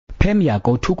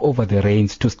Yako took over the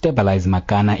reins to stabilize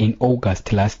Makana in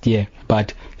August last year,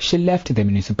 but she left the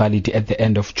municipality at the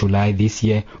end of July this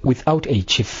year without a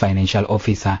chief financial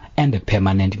officer and a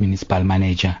permanent municipal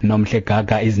manager. Nomhle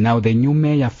Gaga is now the new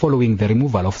mayor following the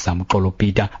removal of Samukolo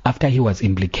Peter after he was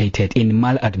implicated in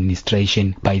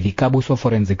maladministration by the Kabuso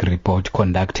forensic report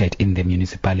conducted in the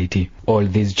municipality. All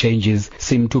these changes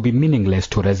seem to be meaningless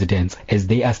to residents as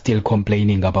they are still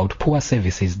complaining about poor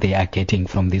services they are getting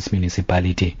from this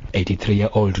municipality.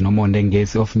 83-year-old Nomonde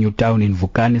Ngesi of Newtown in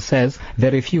Vukani says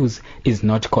the refuse is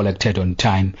not collected on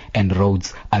time and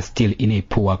roads are still in a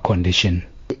poor condition.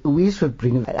 We should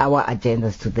bring our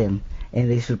agendas to them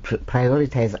and they should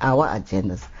prioritize our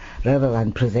agendas rather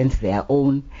than present their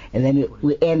own, and then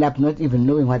we end up not even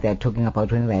knowing what they're talking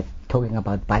about when they're talking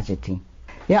about budgeting.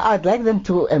 Yeah, I'd like them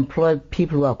to employ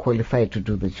people who are qualified to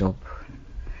do the job,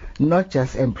 not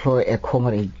just employ a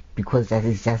comrade because that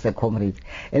is just a comrade.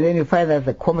 And then you find that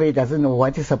the comrade doesn't know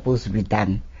what is supposed to be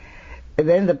done. And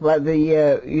then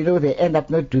they end up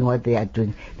not doing what they are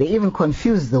doing. They even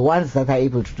confuse the ones that are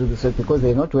able to do this work because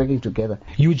they're not working together.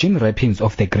 Eugene Rappins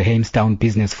of the Grahamstown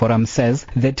Business Forum says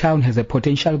the town has a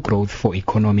potential growth for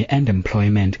economy and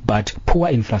employment, but poor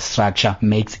infrastructure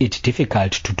makes it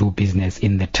difficult to do business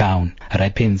in the town.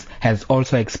 Rappins has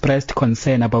also expressed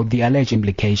concern about the alleged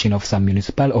implication of some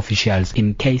municipal officials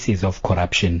in cases of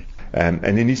corruption. And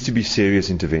there needs to be serious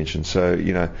intervention.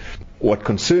 So, what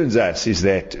concerns us is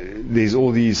that there's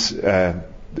all these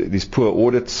poor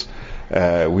audits.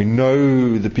 We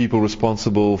know the people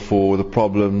responsible for the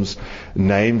problems.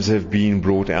 Names have been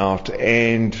brought out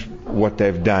and what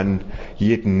they've done,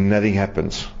 yet nothing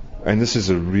happens. And this is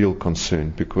a real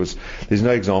concern because there's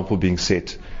no example being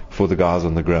set for the guys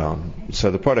on the ground. So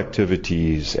the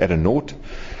productivity is at a naught,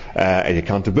 and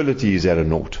accountability is at a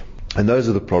naught. And those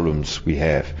are the problems we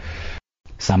have.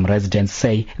 Some residents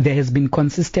say there has been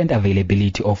consistent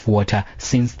availability of water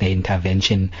since the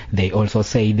intervention. They also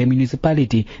say the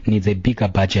municipality needs a bigger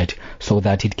budget so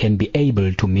that it can be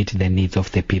able to meet the needs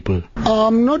of the people.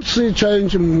 I'm not seeing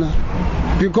change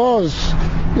because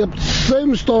the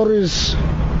same stories,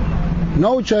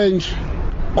 no change.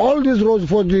 All these roads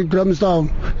for the Grahamstown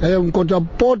have got a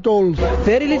potholes.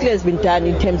 Very little has been done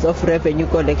in terms of revenue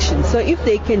collection. So if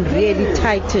they can really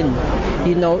tighten,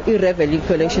 revenue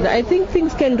collection, I think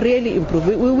things can really improve.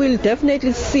 We will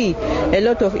definitely see a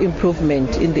lot of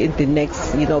improvement in the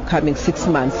next, coming 6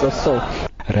 months or so.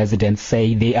 Residents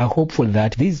say they are hopeful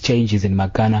that these changes in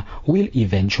Makana will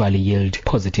eventually yield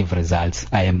positive results.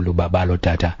 I am Lubabalo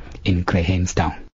Tata in Grahamstown.